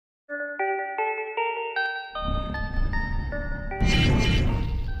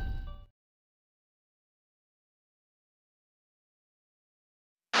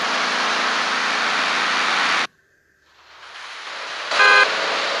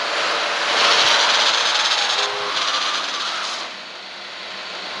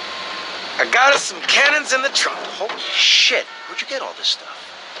I got us some cannons in the trunk. Holy shit, where'd you get all this stuff?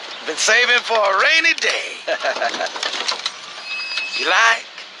 Been saving for a rainy day. You like?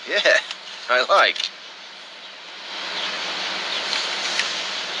 Yeah, I like.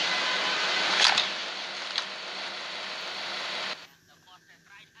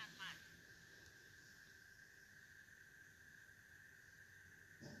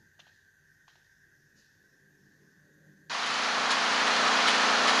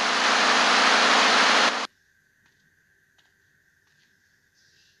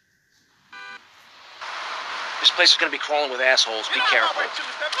 This place is gonna be crawling with assholes. Be careful.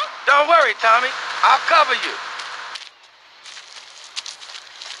 Don't worry, Tommy. I'll cover you.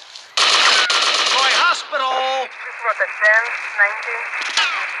 Troy Hospital! Protección 19.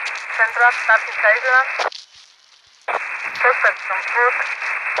 Central Taxi Island. Suspect on foot.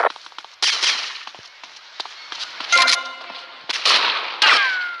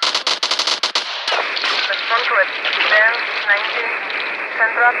 Respond to it. 10-19.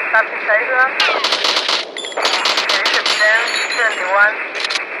 Central Taxi Island. Direct 10-21.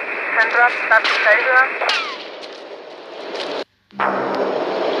 Central Taxi Island.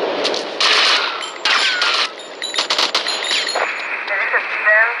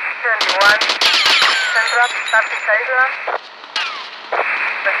 Central Taxi Island.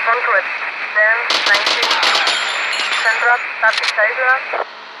 Respond to it. 10-19. Central Taxi Island.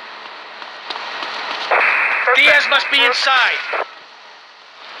 Diaz must be inside.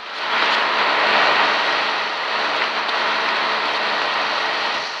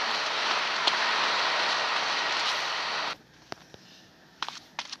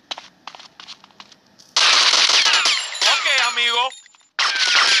 Okay, amigo.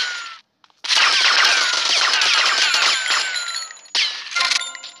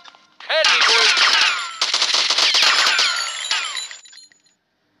 Head me, boy.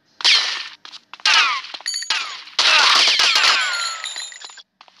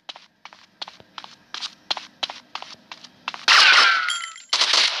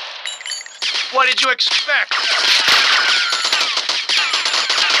 What did you expect?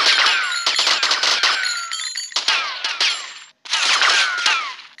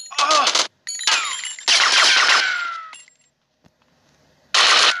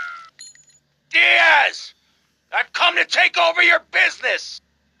 Diaz! I've come to take over your business!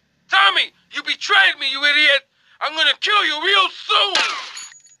 Tommy, you betrayed me, you idiot! I'm gonna kill you real soon!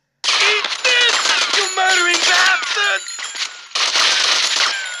 Eat this, you murdering bastard!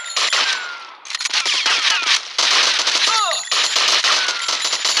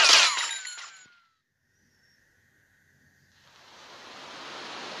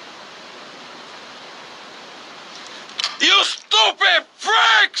 You stupid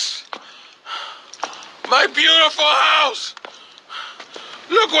freaks! My beautiful house!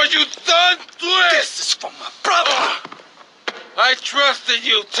 Look what you've done to it! This is for my brother. I trusted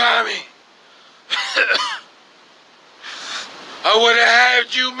you, Tommy. I would have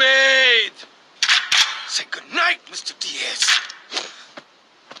had you made. Say goodnight, Mr. Diaz.